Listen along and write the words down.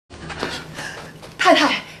太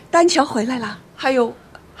太，丹乔回来了，还有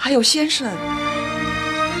先生。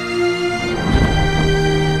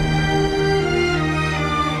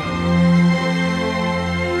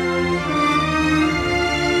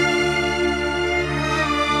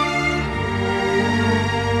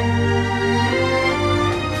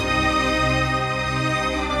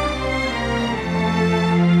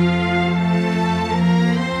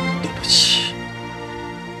对不起。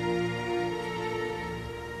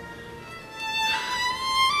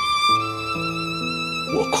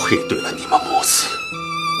 我愧对了你们母子。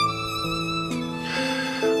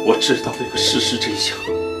我知道这个事实真相，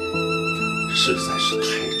实在是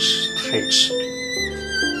太迟，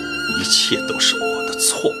一切都是我的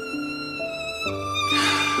错。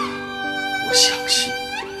我相信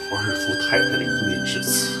我二夫太太的一面之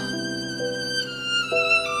词，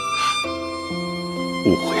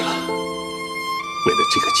误会了。为了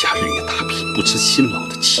这个家日夜打拼、不知辛劳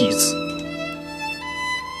的妻子。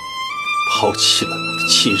 抛弃了我的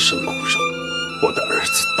亲生骨肉，我的儿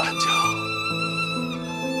子丹家，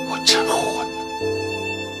我真混，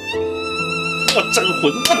我真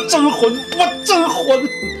混，我真混，我真混，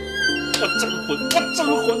我真混，我真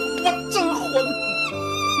混，我真混。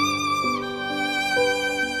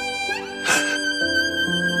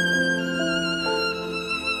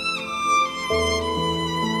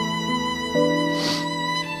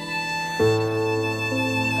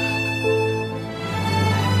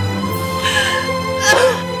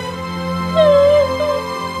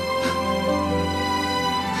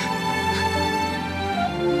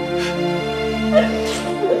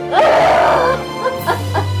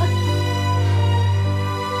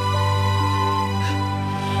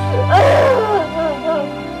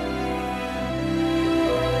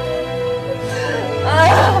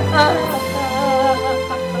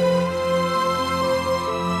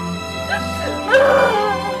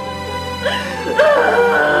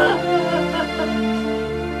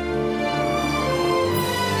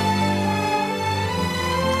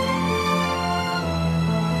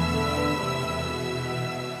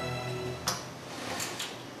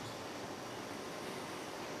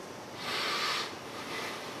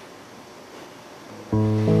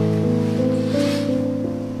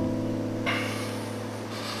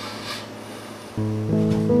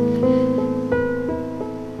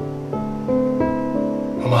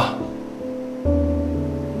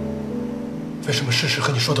为什么事实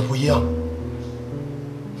和你说的不一样？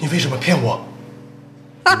你为什么骗我？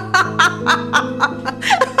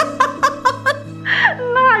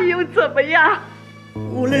那又怎么样？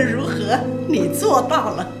无论如何，你做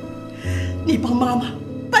到了。你帮妈妈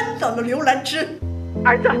扳倒了刘兰芝，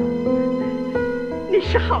儿子，你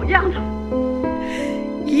是好样的，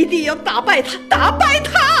一定要打败他，打败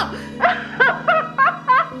他！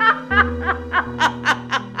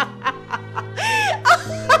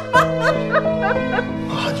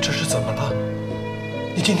妈，你这是怎么了？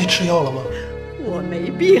你今天吃药了吗？我没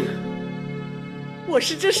病，我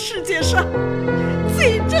是这世界上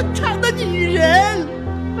最正常的女人。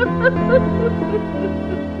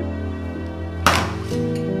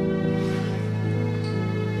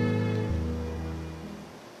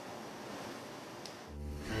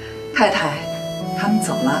太太，他们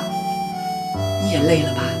走了，你也累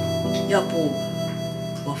了吧？要不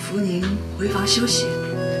我扶您回房休息。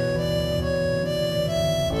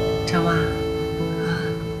张妈，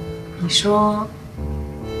你说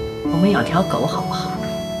我们养条狗好不好？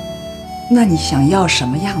那你想要什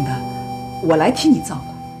么样的，我来替你照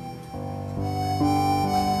顾。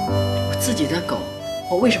我自己的狗，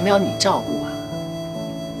我为什么要你照顾啊？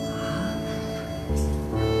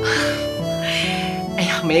哎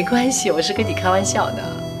呀，没关系，我是跟你开玩笑的。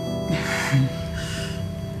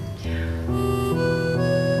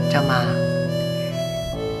张妈，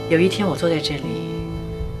有一天我坐在这里，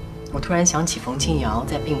我突然想起冯庆瑶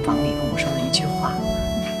在病房里跟我说的一句话，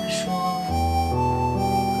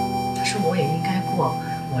他说我也应该过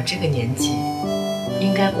我这个年纪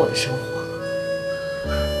应该过的生活。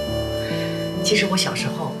其实我小时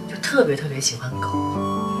候就特别喜欢狗，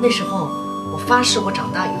那时候我发誓我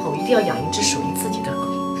长大以后一定要养一只属于自己的狗。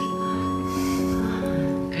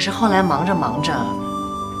可是后来忙着，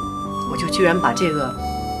我就居然把这个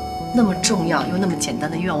那么重要又那么简单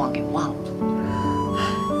的愿望给忘了。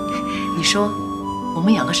你说，我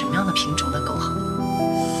们养个什么样的品种的狗好？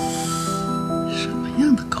什么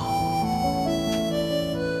样的狗？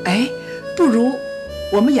哎，不如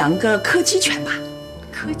我们养个柯基犬吧。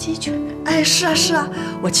柯基犬？哎，是啊，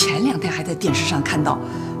我前2天还在电视上看到，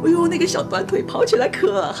哎呦，那个小短腿跑起来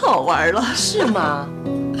可好玩了。是吗？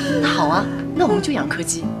那好啊，那我们就养柯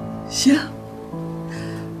基。行。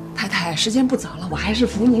太太，时间不早了，我还是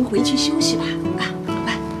扶您回去休息吧。啊。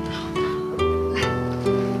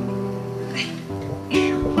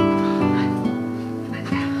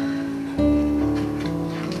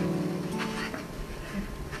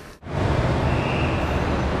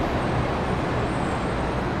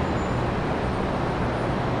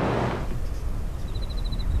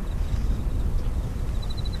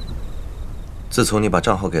自从你把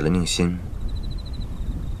账号给了宁馨，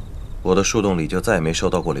我的树洞里就再也没收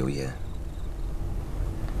到过留言，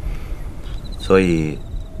所以，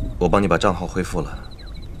我帮你把账号恢复了。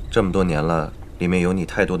这么多年了，里面有你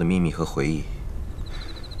太多的秘密和回忆，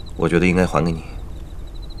我觉得应该还给你。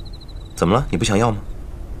怎么了？你不想要吗？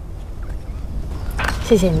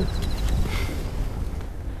谢谢你。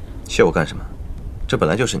谢我干什么？这本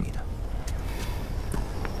来就是你的。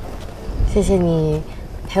谢谢你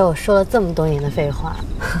陪我说了这么多年的废话。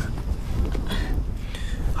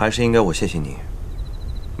还是应该我谢谢你，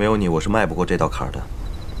没有你我是迈不过这道坎的。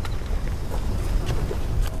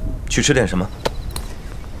去吃点什么？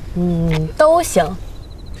都行。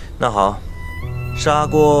那好，砂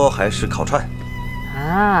锅还是烤串？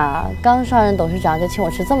啊，刚上任董事长就请我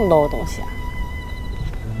吃这么多的东西啊？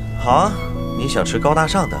好啊，你想吃高大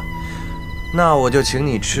上的，那我就请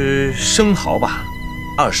你吃生蚝吧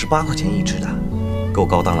，28块钱一只的，够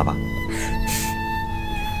高档了吧？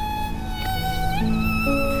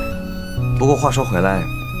不过话说回来，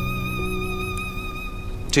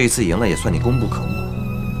这一次赢了也算你功不可没。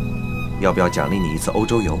要不要奖励你一次欧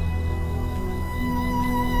洲游？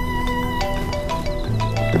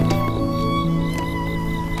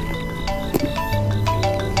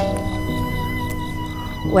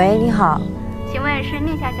喂，你好。请问是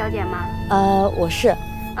宁夏小姐吗？我是。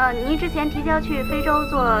您之前提交去非洲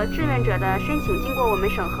做志愿者的申请，经过我们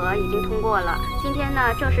审核，已经通过了。今天呢，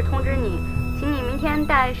正式通知你，请你明天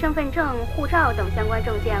带身份证、护照等相关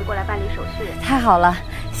证件过来办理手续。太好了，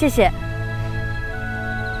谢谢。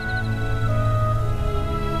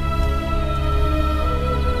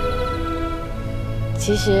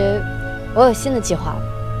其实，我有新的计划。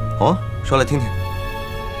哦，说来听听。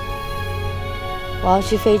我要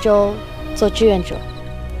去非洲做志愿者。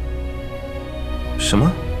什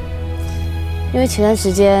么？因为前段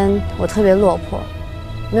时间我特别落魄，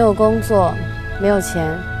没有工作，没有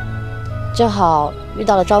钱，正好遇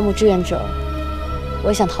到了招募志愿者，我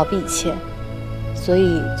也想逃避一切，所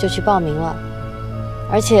以就去报名了。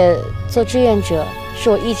而且做志愿者是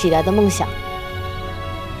我一直以来的梦想。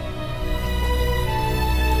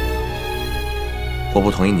我不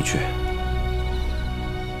同意你去。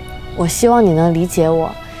我希望你能理解我。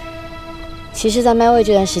其实，在麦味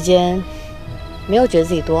这段时间，没有觉得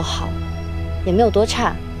自己多好，也没有多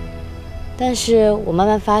差，但是我慢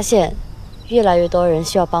慢发现，越来越多人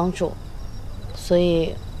需要帮助，所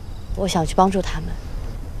以我想去帮助他们。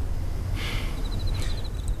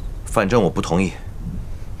反正我不同意。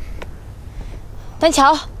丹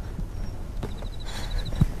乔。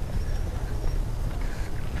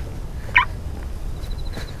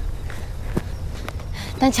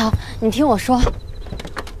丹乔，你听我说。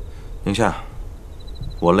宁夏，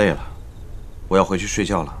我累了，我要回去睡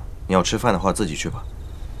觉了。你要吃饭的话，自己去吧。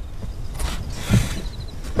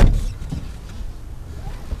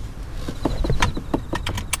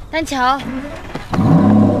丹乔，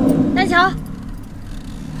丹乔，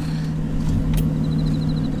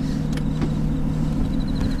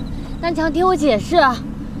丹乔，听我解释。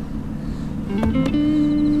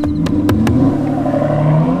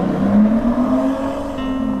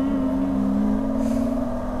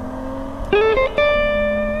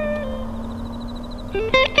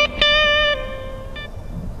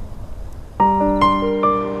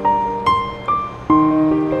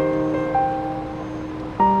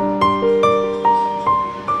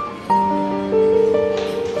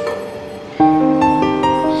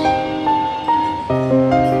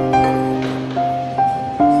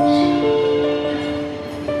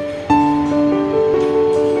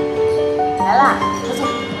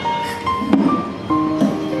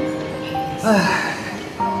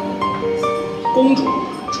公主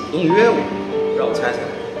主动约我，让我猜猜，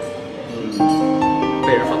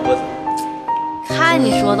被人放鸽子。看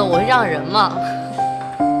你说的，我会让人吗？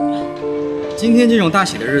今天这种大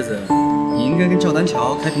喜的日子，你应该跟赵丹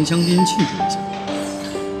乔开瓶香槟庆祝一下，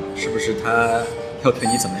是不是他要对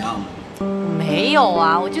你怎么样了？没有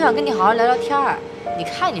啊，我就想跟你好好聊聊天儿。你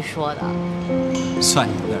看你说的，算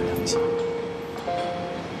你有点良心。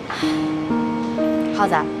浩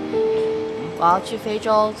仔，我要去非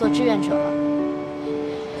洲做志愿者了。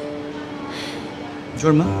你说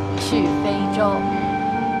什么？去非洲？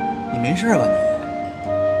你没事吧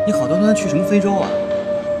你？你好端端去什么非洲啊？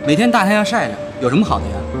每天大太阳晒着，有什么好的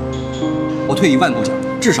呀？我退一万步讲，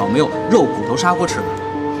至少没有肉骨头砂锅吃吧。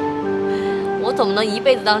我总不能一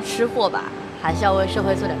辈子当吃货吧，还是要为社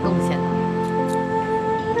会做点贡献的。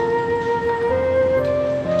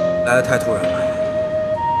来得太突然了，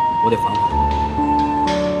我得缓缓。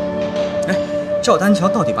哎，赵丹乔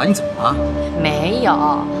到底把你怎么了？没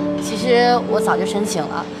有，其实我早就申请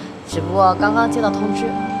了，只不过刚刚接到通知。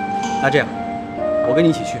那这样，我跟你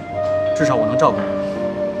一起去，至少我能照顾你。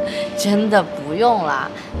真的不用啦，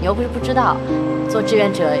你又不是不知道，做志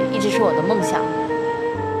愿者一直是我的梦想。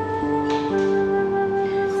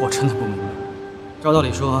我真的不明白，照道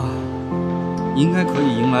理说，你应该可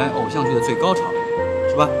以迎来偶像剧的最高潮，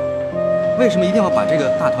是吧？为什么一定要把这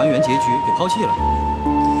个大团圆结局给抛弃了？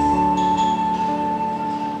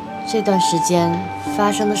这段时间发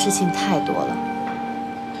生的事情太多了，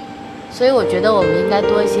所以我觉得我们应该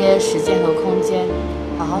多一些时间和空间，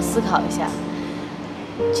好好思考一下。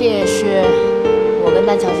这也是我跟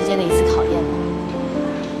丹乔之间的一次考验吧。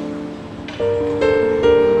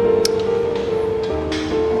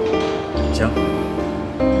行，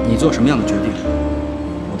你做什么样的决定，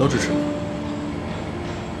我都支持你。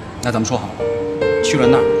那咱们说好了，去了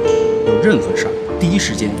那儿有任何事儿，第一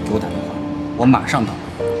时间给我打电话，我马上到。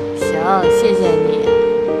行，谢谢你。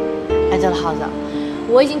哎，对了，耗子，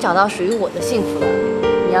我已经找到属于我的幸福了，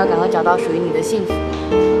你要赶快找到属于你的幸福，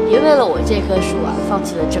别为了我这棵树啊，放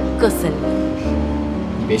弃了整个森林。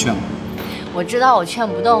你别劝我。我知道我劝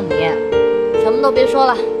不动你，什么都别说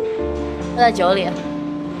了，喝在酒里，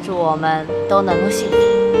祝我们都能够幸福。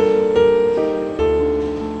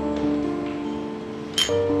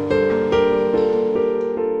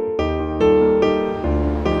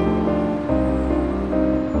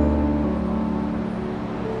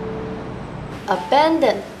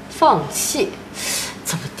Abandon 放弃，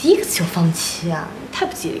怎么第一个字就放弃啊？太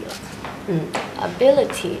不吉利了。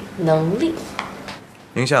Ability 能力。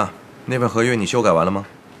宁夏，那份合约你修改完了吗？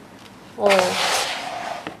哦。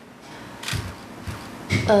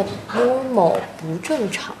某不正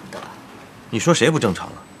常的。你说谁不正常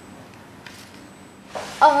了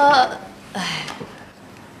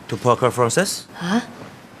？Tu parles français？ 啊？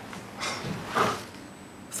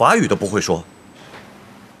法语都不会说。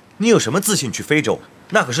你有什么自信去非洲？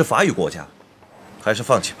那可是法语国家，还是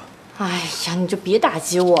放弃吧。哎呀，你就别打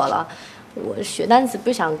击我了，我学单词不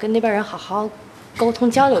是想跟那边人好好沟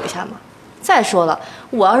通交流一下吗？再说了，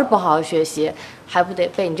我要是不好好学习，还不得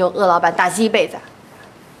被你这种恶老板打击一辈子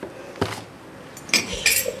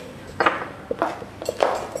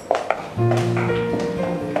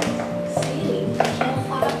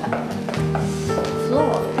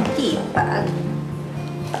？floor 地板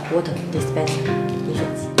 ，water dispenser 饮水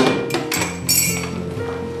机。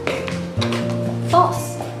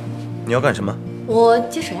Boss， 你要干什么？我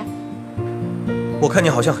接水啊。我看你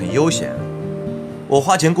好像很悠闲。我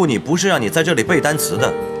花钱雇你不是让你在这里背单词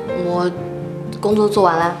的。我工作做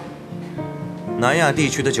完了。南亚地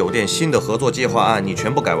区的酒店新的合作计划案你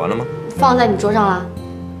全部改完了吗？放在你桌上了。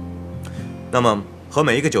那么和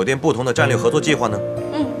每一个酒店不同的战略合作计划呢？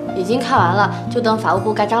已经看完了，就等法务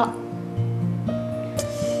部盖章了。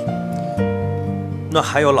那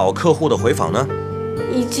还有老客户的回访呢？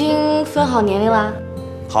已经分好年龄啦。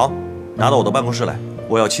好，拿到我的办公室来，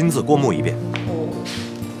我要亲自过目一遍。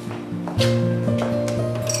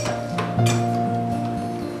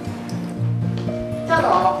赵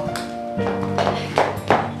总，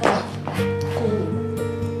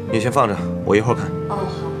你先放着，我一会儿看。哦，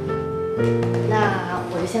好，那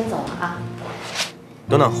我就先走了啊。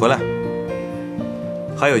等等，回来。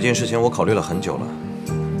还有一件事情我考虑了很久了，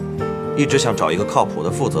一直想找一个靠谱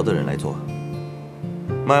的、负责的人来做。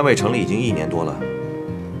MyWay 成立已经1年多了，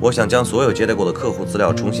我想将所有接待过的客户资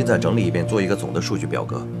料重新再整理一遍，做一个总的数据表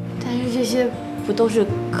格。但是这些不都是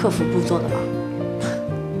客服部做的吗？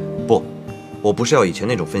不，我不是要以前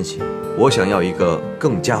那种分析，我想要一个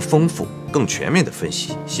更加丰富、更全面的分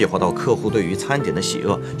析，细化到客户对于餐点的喜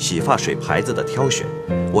恶、洗发水牌子的挑选。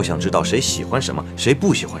我想知道谁喜欢什么，谁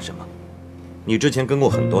不喜欢什么。你之前跟过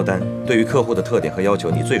很多单，对于客户的特点和要求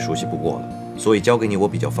你最熟悉不过了，所以交给你我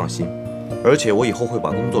比较放心。而且我以后会把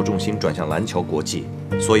工作重心转向蓝桥国际，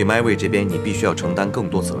所以 MyWay 这边你必须要承担更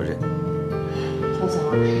多责任。赵总，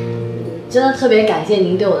真的特别感谢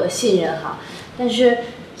您对我的信任哈，但是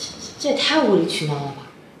这也太无理取闹了吧？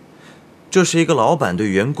这是一个老板对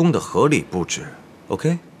员工的合理布置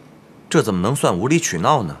 ，OK？ 这怎么能算无理取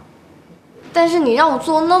闹呢？但是你让我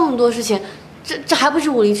做那么多事情，这还不是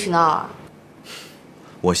无理取闹啊？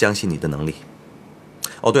我相信你的能力。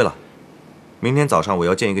哦，对了，明天早上我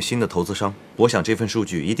要见一个新的投资商，我想这份数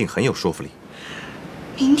据一定很有说服力。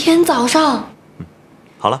明天早上？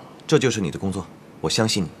好了，这就是你的工作，我相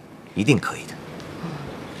信你，一定可以的，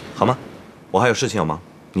好吗？我还有事情要忙，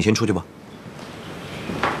你先出去吧。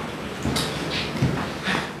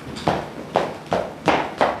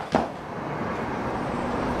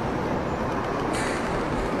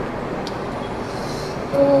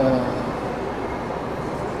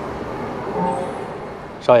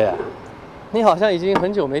少爷，你好像已经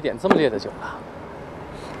很久没点这么烈的酒了，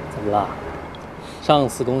怎么了？上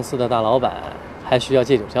市公司的大老板还需要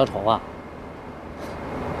借酒浇愁啊？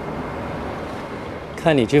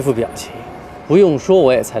看你这副表情，不用说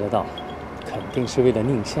我也猜得到，肯定是为了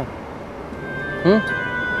宁夏。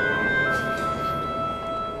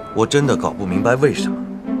我真的搞不明白为什么，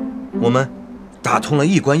我们打通了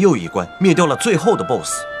一关又一关，灭掉了最后的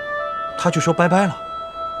BOSS， 他就说拜拜了。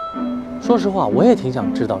说实话，我也挺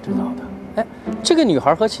想知道的。哎，这个女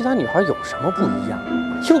孩和其他女孩有什么不一样？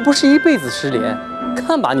又不是一辈子失联，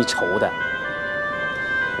看把你愁的。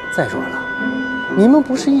再说了，你们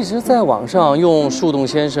不是一直在网上用树洞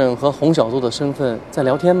先生和洪小舟的身份在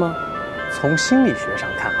聊天吗？从心理学上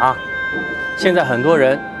看啊，现在很多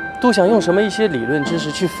人都想用什么一些理论知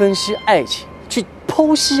识去分析爱情，去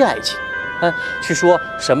剖析爱情，去说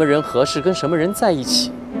什么人合适跟什么人在一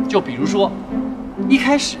起。就比如说，一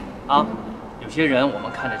开始啊，有些人我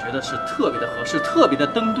们看着觉得是特别的合适，特别的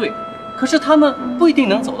登对，可是他们不一定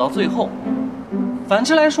能走到最后。反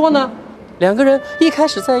之来说呢，两个人一开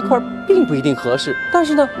始在一块儿并不一定合适，但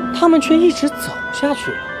是呢，他们却一直走下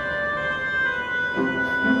去了。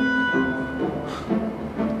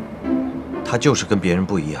他就是跟别人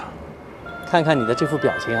不一样。看看你的这副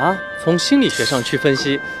表情啊，从心理学上去分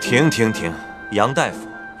析。停，杨大夫，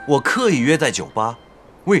我刻意约在酒吧，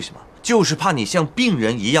为什么？就是怕你像病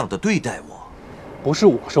人一样的对待我。不是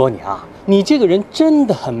我说你啊，你这个人真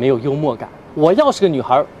的很没有幽默感。我要是个女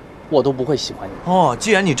孩，我都不会喜欢你。哦，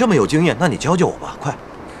既然你这么有经验，那你教教我吧，快。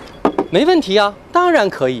没问题啊，当然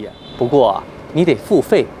可以。不过你得付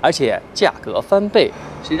费，而且价格翻倍。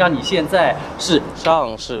谁让你现在是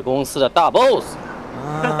上市公司的大 boss？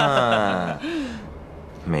 啊，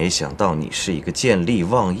没想到你是一个见利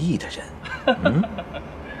忘义的人。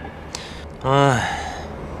哎，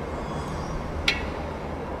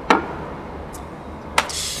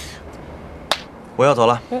我要走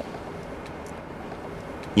了，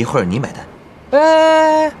一会儿你买单。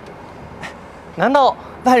哎，难道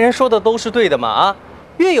外人说的都是对的吗？啊，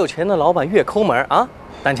越有钱的老板越抠门啊！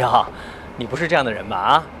丹乔，你不是这样的人吧？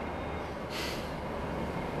啊！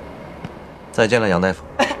再见了，杨大夫。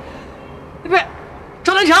不是，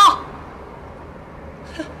赵丹乔。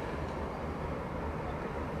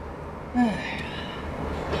哎呀，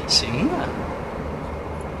行啊。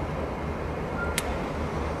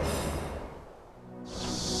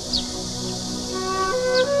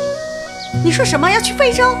你说什么？要去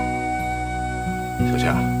非洲？小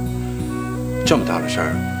佳，这么大的事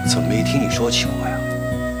儿，怎么没听你说起过呀？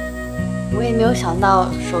我也没有想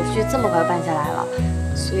到手续这么快办下来了，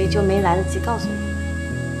所以就没来得及告诉你。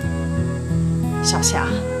小夏，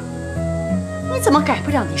你怎么改不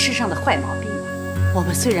了你身上的坏毛病呢？我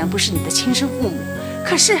们虽然不是你的亲生父母，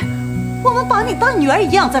可是我们把你当女儿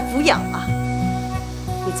一样在抚养啊。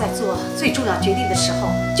你在做最重要决定的时候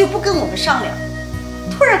就不跟我们商量，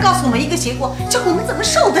突然告诉我们一个结果，叫我们怎么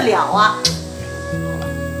受得了啊？好了，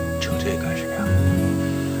扯这干什么呀？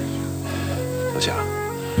小夏，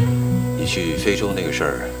你去非洲那个事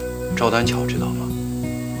儿，赵丹巧知道吗？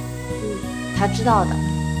他知道的。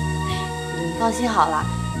你放心好了，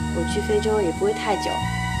我去非洲也不会太久，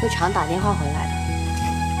会常打电话回来的。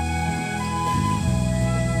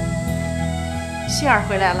希儿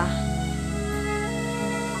回来了。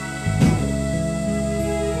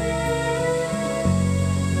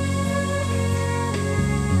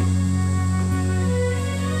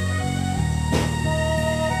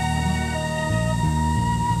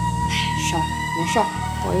事儿没事儿，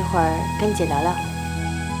我一会儿跟姐聊聊。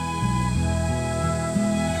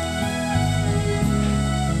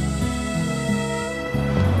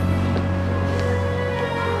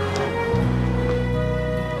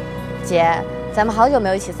姐，咱们好久没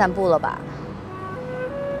有一起散步了吧？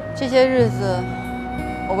这些日子，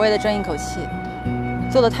我为了争一口气，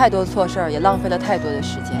做了太多错事儿，也浪费了太多的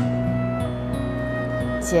时间。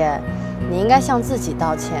姐，你应该向自己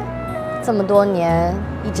道歉。这么多年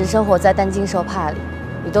一直生活在担惊受怕里，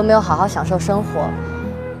你都没有好好享受生活。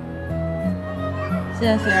现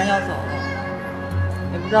在虽然要走了，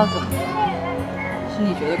也不知道怎么了，是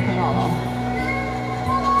你觉得困扰了。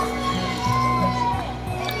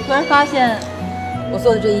我突然发现，我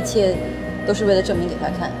做的这一切都是为了证明给他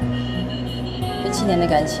看，这7年的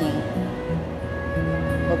感情，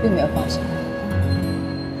我并没有放下。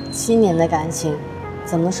7年的感情，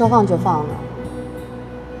怎么能说放就放呢？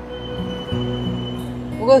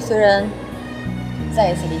不过虽然再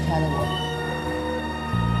一次离开了我，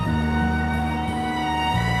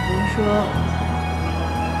只能说，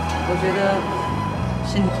我觉得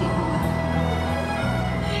是你挺好的。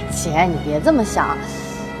姐，你别这么想，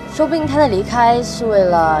说不定他的离开是为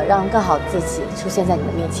了让更好的自己出现在你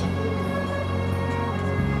的面前。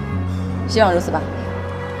希望如此吧。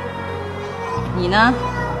你呢？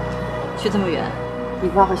去这么远，你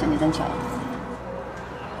不怕会想念丹乔？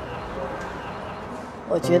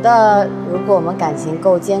我觉得，如果我们感情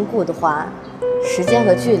够坚固的话，时间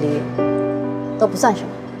和距离都不算什么。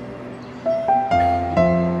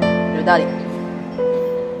有道理。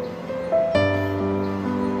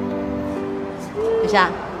小夏，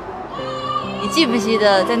你记不记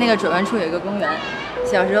得在那个转弯处有一个公园？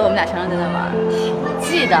小时候我们俩常常在那玩。我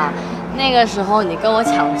记得，那个时候你跟我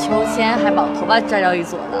抢秋千，还把我头发拽到一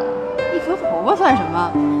撮呢。一撮头发算什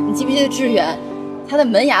么？你记不记得志远，他的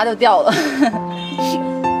门牙都掉了。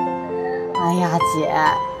哎呀，姐，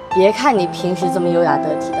别看你平时这么优雅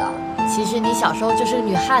得体的，其实你小时候就是个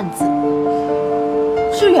女汉子。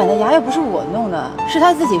志远的牙又不是我弄的，是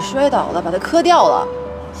他自己摔倒了，把它磕掉了。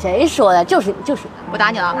谁说的？就是你，就是你。我打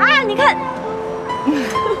你了啊！你看。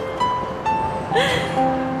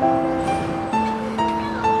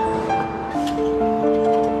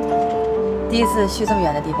第一次去这么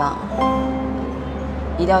远的地方，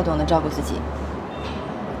一定要懂得照顾自己。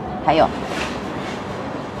还有，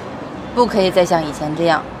不可以再像以前这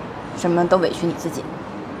样，什么都委屈你自己。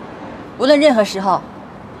无论任何时候，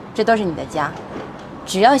这都是你的家。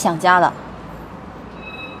只要想家了，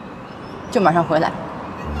就马上回来。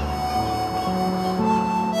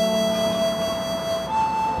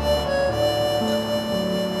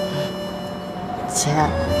姐，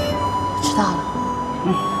我知道了。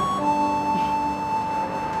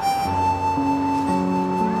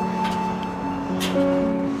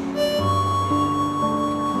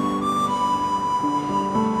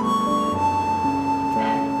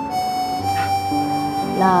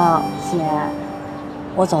那姐，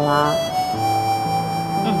我走了啊。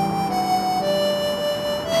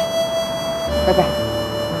拜拜。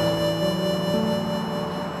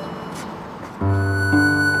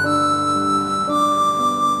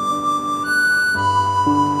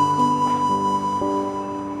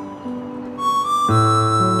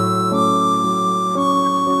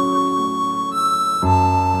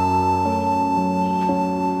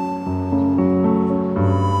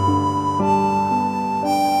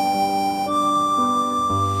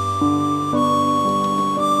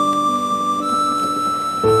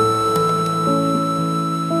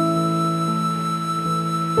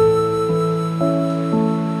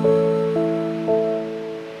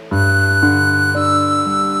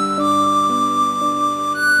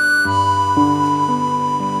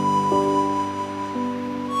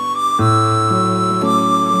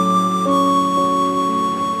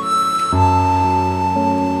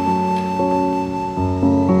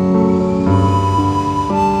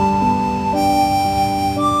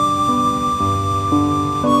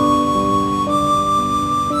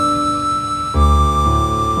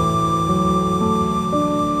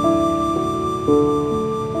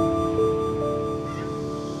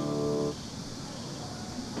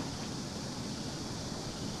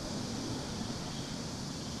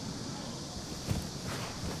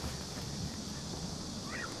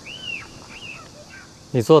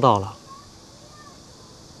你做到了，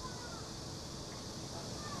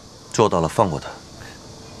做到了，放过他。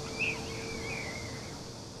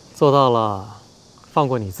做到了，放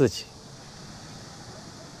过你自己。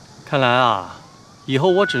看来啊，以后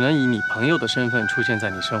我只能以你朋友的身份出现在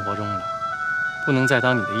你生活中了，不能再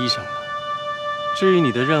当你的医生了。至于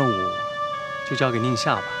你的任务，就交给宁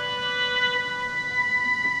夏吧。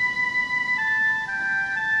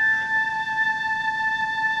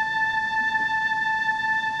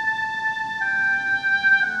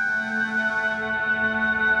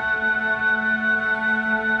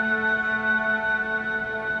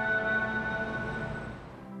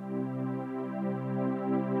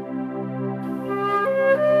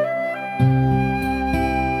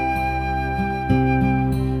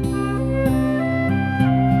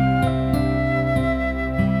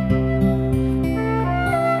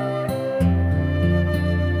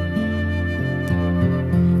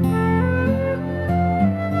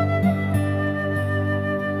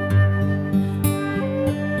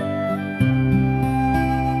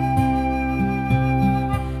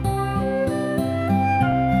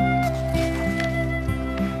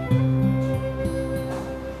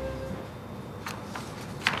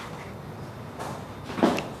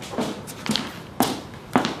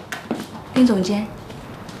丁总监，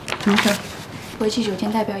什么事？国际酒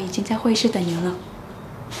店代表已经在会议室等您了。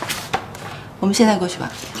我们现在过去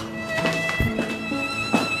吧。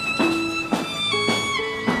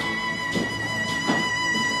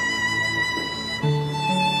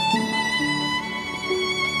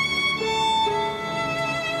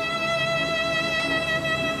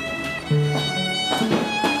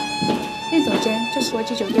丁总监，这是国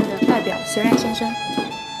际酒店的代表隋然先生。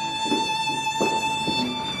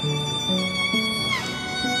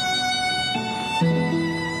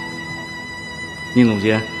宁总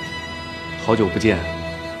监，好久不见。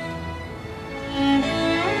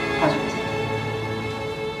好久不见。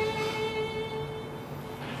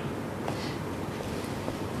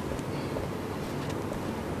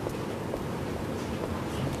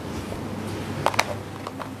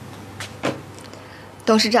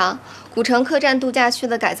董事长，古城客栈度假区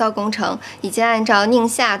的改造工程已经按照宁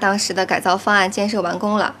夏当时的改造方案建设完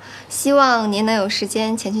工了，希望您能有时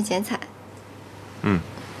间前去剪彩。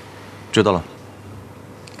知道了。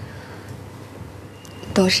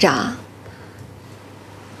董事长，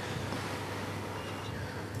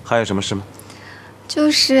还有什么事吗？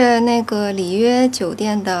就是那个里约酒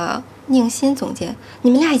店的宁新总监，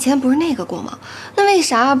你们俩以前不是那个过吗？那为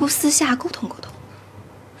啥不私下沟通沟通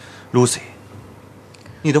 ？Lucy，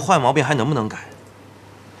 你的坏毛病还能不能改？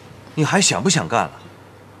你还想不想干了？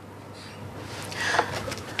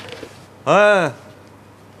哎，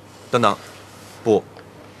等等，不，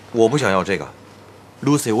我不想要这个。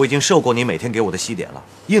Lucy， 我已经受够你每天给我的西点了，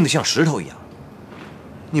硬得像石头一样。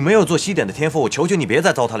你没有做西点的天赋，我求求你别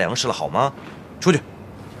再糟蹋粮食了，好吗？出去。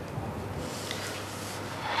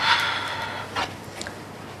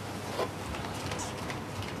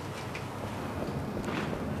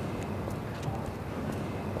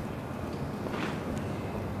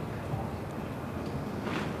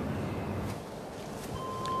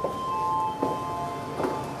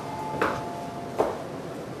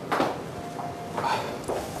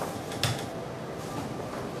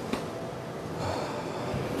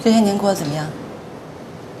这些年过得怎么样？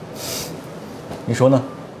你说呢？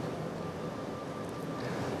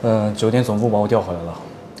酒店总部把我调回来了，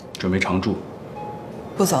准备常驻。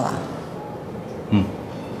不走了？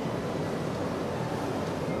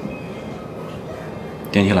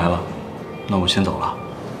电梯来了，那我先走了。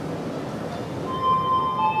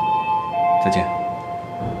再见。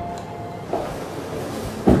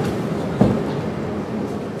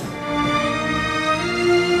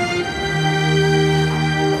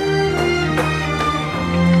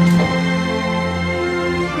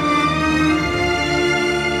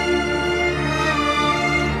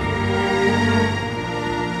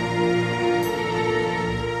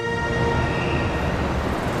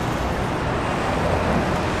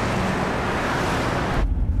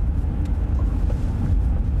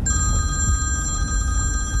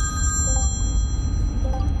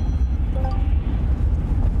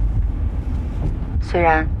虽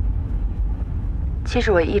然，其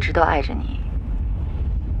实我一直都爱着你。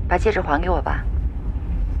把戒指还给我吧，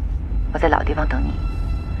我在老地方等你。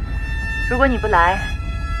如果你不来，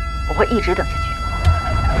我会一直等下去。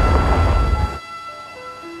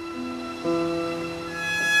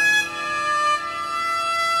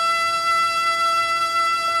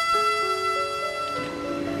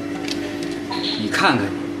你看看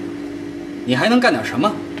你还能干点什么？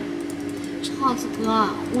耗子哥，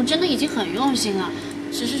我真的已经很用心了，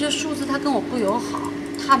只是这数字他跟我不友好，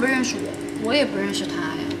他不认识我，我也不认识他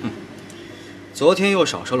呀。昨天又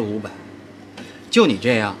少收了500，就你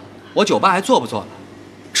这样，我酒吧还做不做了？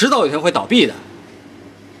迟早有一天会倒闭的。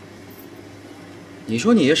你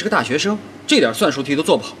说你也是个大学生，这点算术题都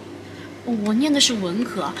做不好。我念的是文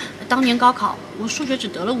科，当年高考我数学只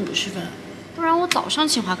得了50分，不然我早上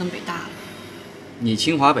清华跟北大了。你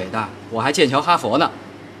清华北大，我还剑桥哈佛呢。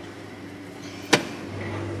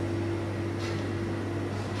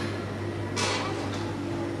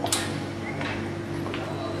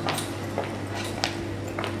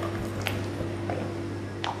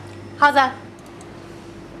耗子，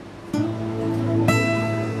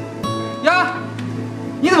呀，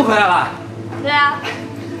你怎么回来了？对啊，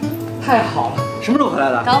太好了，什么时候回来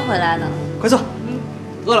的？刚回来呢。快坐。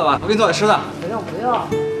饿了吧？我给你做点吃的。不用不用。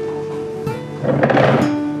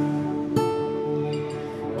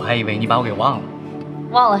我还以为你把我给忘了。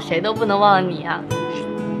忘了谁都不能忘了你啊！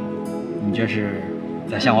你这是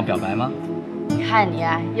在向我表白吗？你看你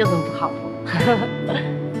啊，又这么不靠谱。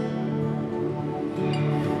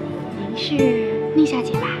您是宁夏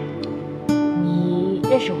姐吧？你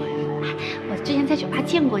认识我呀？我之前在酒吧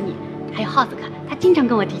见过你，还有耗子哥，他经常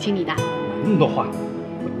跟我提起你的。那么多话，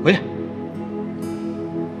回去。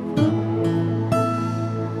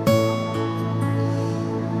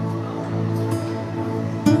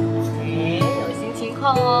哎，有新情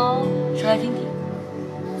况哦，说来听听。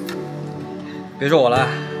别说我了，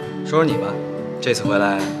说说你吧。这次回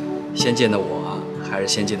来，先见的我，还是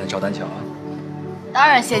先见的赵丹乔啊？当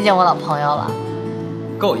然先见我老朋友了。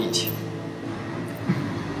够义气。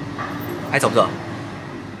还走不走？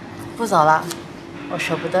不走了，我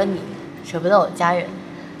舍不得你，舍不得我家人，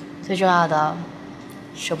最重要的，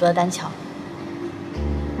舍不得丹乔。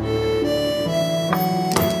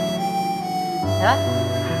来吧。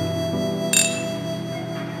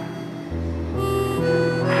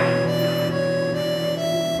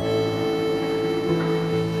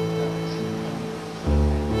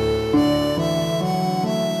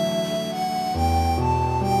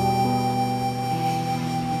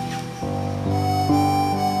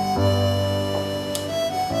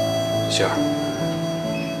希儿，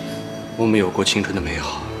我们有过青春的美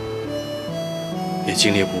好，也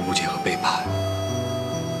经历过误解和背叛。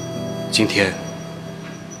今天，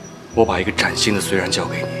我把一个崭新的虽然交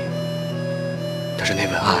给你，但是那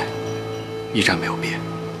份爱依然没有变。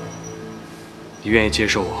你愿意接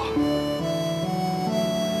受我，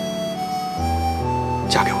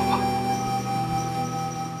嫁给我吗？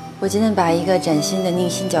我今天把一个崭新的宁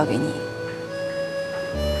心交给你，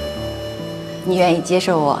你愿意接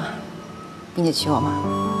受我，并且娶我吗？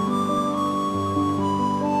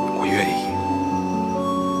我愿意。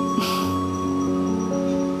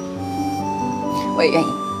我也愿意。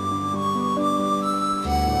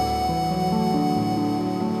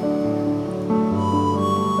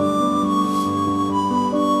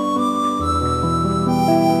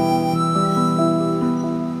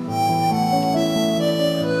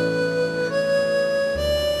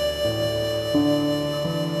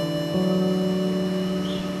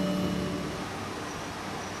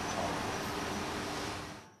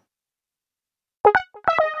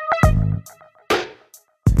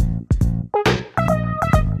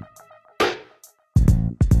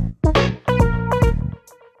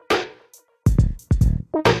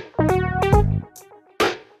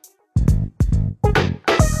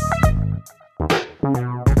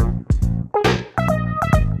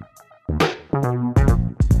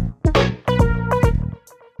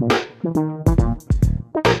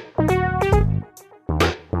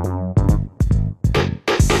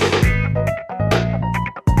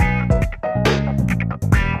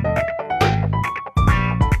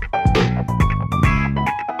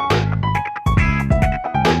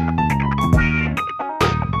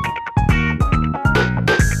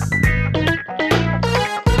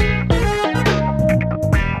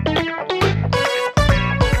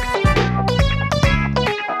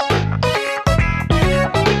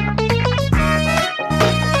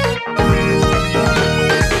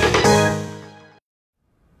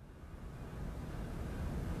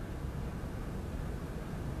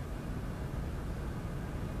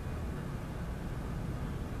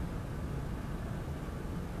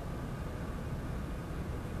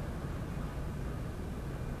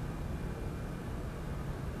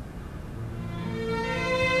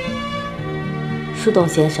树洞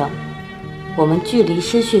先生，我们距离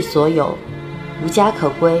失去所有、无家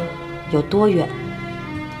可归有多远？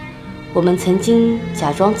我们曾经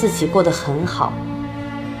假装自己过得很好，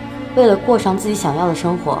为了过上自己想要的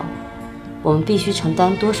生活，我们必须承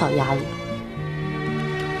担多少压力？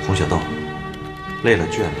洪小豆，累了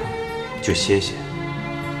倦了就歇歇，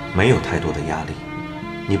没有太多的压力，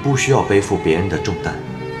你不需要背负别人的重担。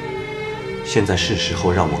现在是时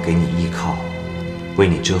候让我给你依靠，为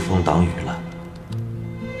你遮风挡雨了。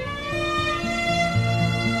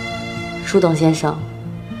树洞先生，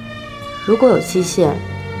如果有期限，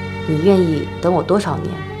你愿意等我多少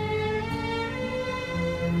年？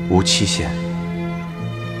无期限，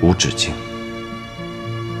无止境。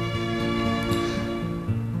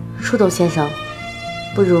树洞先生，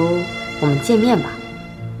不如我们见面吧。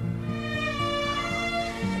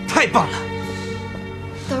太棒了！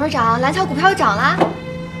董事长，蓝桥股票涨啦！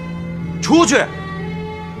出去！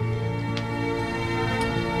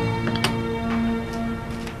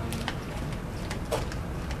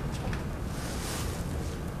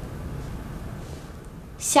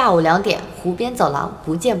下午2点，湖边走廊，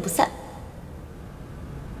不见不散。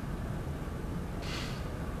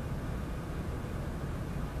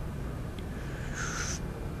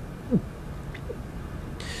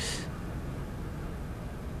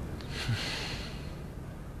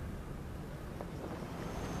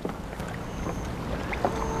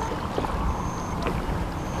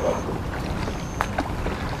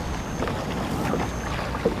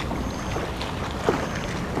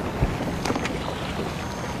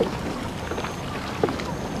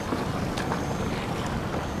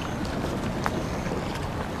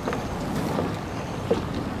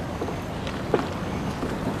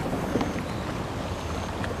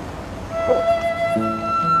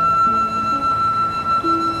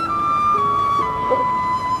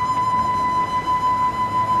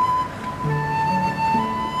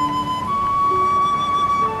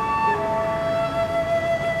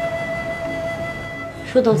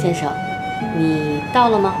树洞先生，你到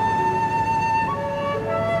了吗？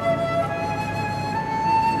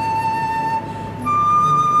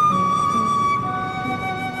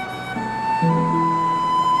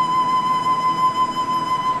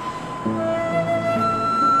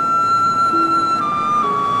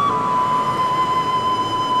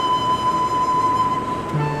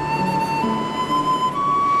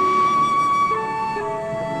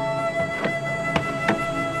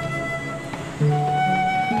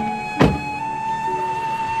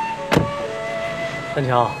丹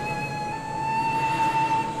乔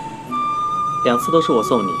，2次都是我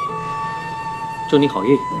送你，祝你好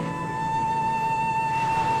运。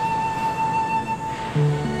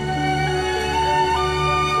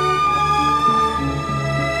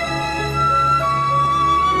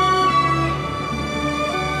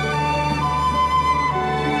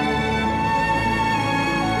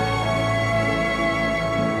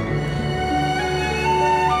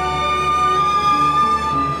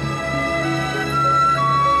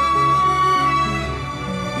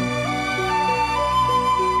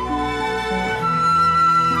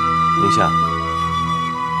宁夏，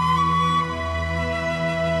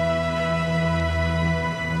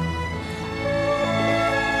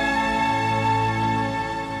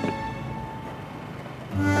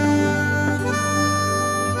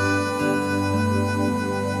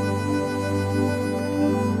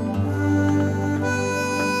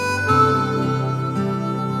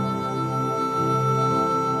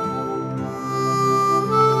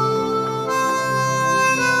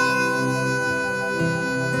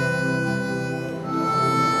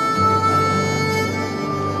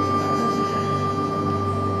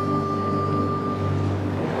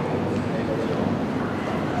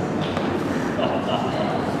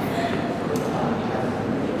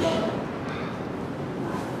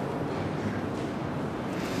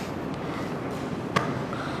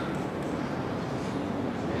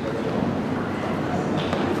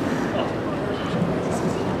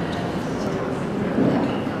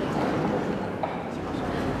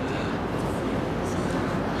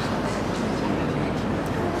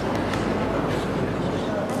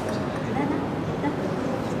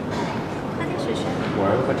我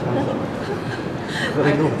儿子快撑死了，喝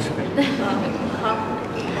点给我们吃呗。好，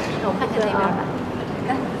那我看看那边吧。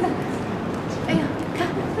哎呀，看，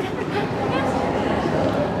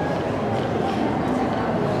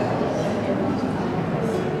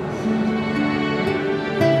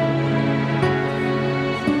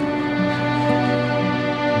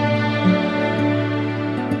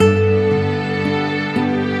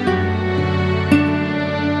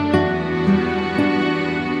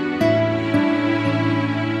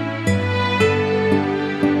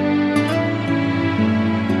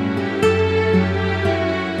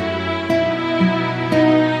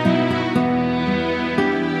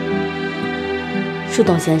树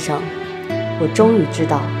洞先生，我终于知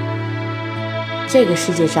道，这个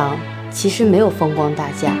世界上其实没有风光大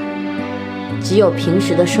嫁，只有平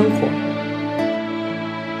时的生活。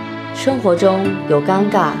生活中有尴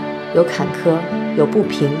尬，有坎坷，有不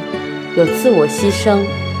平，有自我牺牲，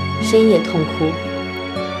深夜痛哭。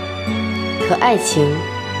可爱情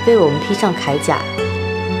为我们披上铠甲，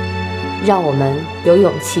让我们有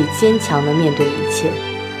勇气坚强地面对一切。